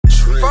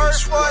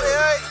First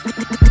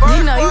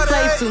 48. You know you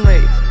play too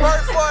much.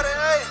 First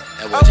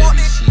 48. I want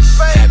these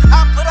fake.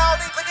 I put all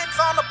these niggas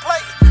on the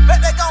plate.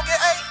 Bet they gon' get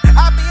 8.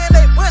 I be in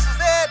they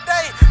bushes every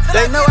day.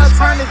 They know I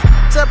turn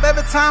this up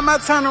every time I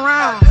turn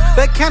around.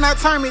 They cannot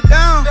turn me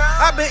down.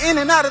 I been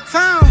in and out of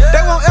town.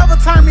 They won't ever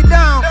turn me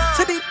down.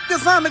 To these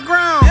niggas on the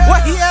ground.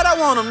 Where he at? I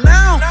want him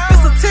now.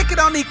 It's a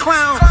ticket on these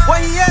clowns. Where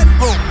he at?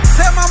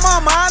 Tell my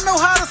mama I know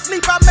how to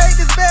sleep. I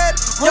made this bed.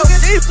 Looking,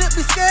 she should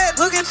be scared.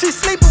 Looking, she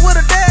sleeping with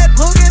a dad.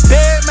 Looking,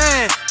 dead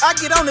man. I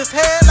get on his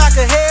head like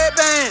a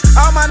headband.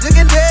 All my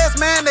niggas dead,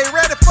 man. They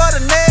ready for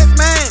the next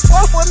man.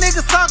 What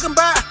niggas talking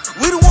about?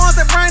 We the ones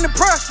that bring the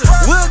pressure.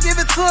 We'll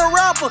give it to a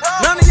rapper.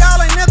 None of y'all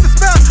ain't nothing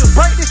special.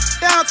 Break this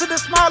down to the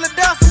smaller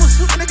decimals.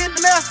 Shoot nigga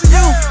the nasty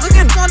you.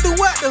 Looking gonna do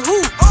what to who?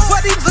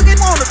 What these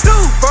looking wanna do?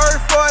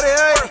 First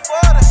 48.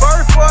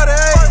 First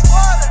 48.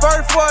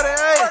 First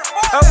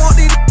 48. I want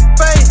these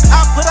fake.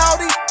 I put all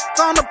these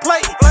on the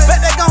plate. Bet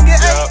they gon'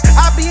 get 8.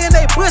 I be in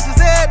they bushes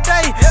every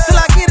day till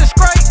I get it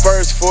straight.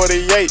 First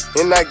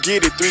 48, and I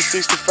get it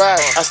 365.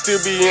 I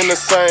still be in the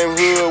same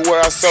hood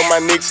where I sell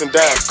my nicks and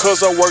dimes.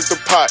 Cause I work the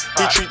pot,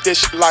 he treat that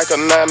shit like a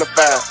 9 to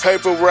 5.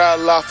 Paper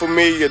Ralo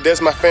familiar,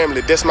 that's my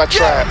family, that's my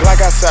tribe.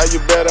 Like I said,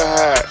 you better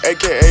hide,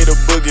 aka the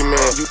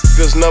boogeyman. You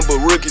niggas number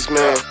rookies,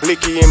 man.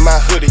 Blicky in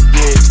my hood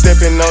again.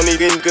 Stepping on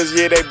these niggas,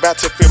 yeah, they bout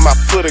to feel my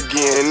foot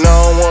again. And I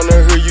don't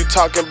wanna hear you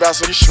talking about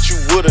some shit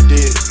you would've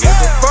did,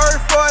 nigga.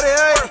 First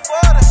 48,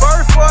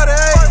 first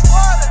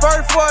 48,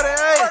 first 48.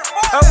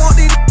 I want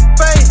these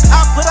fake.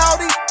 I put all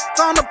these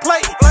on the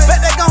plate. Bet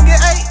they gon'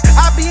 get 8.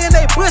 I be in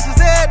they bushes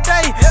every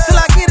day till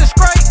I get it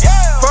straight.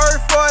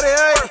 First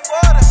 48,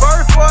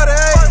 first 48,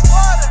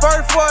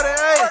 first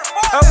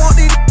 48. I want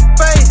these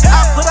fake. I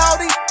put all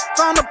these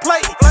on the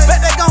plate. Bet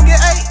they gon'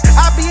 get 8.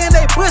 I be in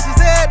they bushes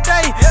every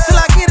day till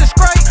I get it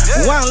straight.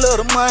 One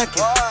little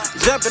monkey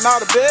jumping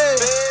out of bed.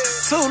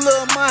 Two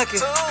little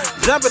monkeys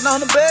jumping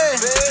on the bed.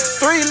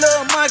 Three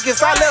little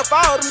monkeys, I left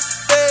all them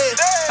dead.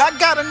 I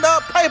got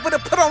enough paper to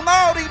put on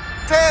all these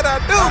head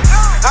I do.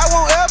 I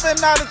won't ever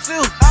acknowledge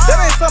you. That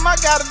ain't something I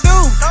gotta do.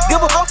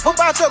 Give a fuck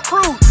about your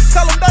crew.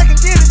 Tell them they can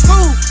get it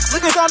too.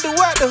 Niggas gon' do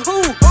what to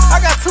who? I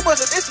got too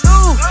much of this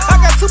new.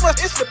 I got too much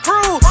itch to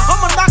prove.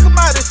 I'ma knock them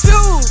out of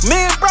shoes.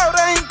 Me and bro,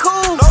 they ain't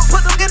cool.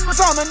 Put them getting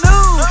on the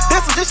news.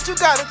 This is just you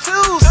gotta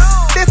choose.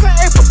 This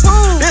ain't April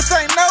Fool. This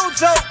ain't no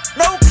joke.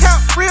 No cap,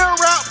 real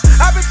rap.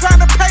 I've been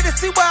trying to pay to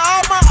see where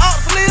all my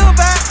ops live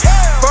at.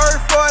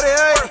 First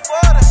 48.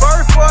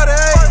 First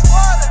 48.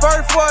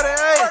 First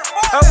 48.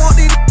 I want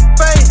these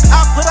fake.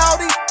 I put all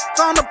these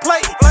on the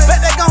plate. Bet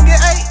they gon'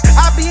 get 8.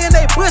 I be in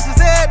they bushes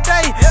every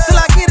day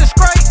till I get it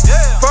straight.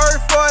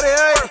 First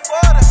 48.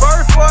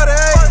 First 48.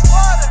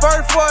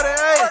 First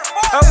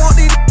 48. I want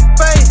these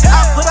fake.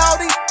 I put all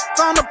these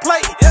on the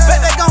plate.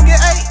 Bet they gon'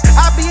 get 8.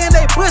 I be in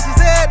they bushes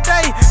every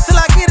day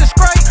till I get it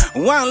straight.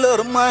 One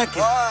little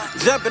monkey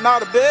jumping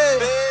out of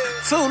bed.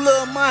 Two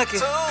little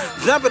monkeys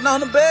jumping on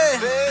the bed.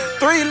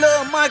 Three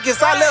little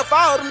monkeys, I left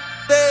all them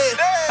dead.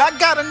 I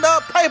got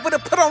enough paper to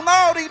put on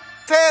all these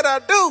head I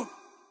do.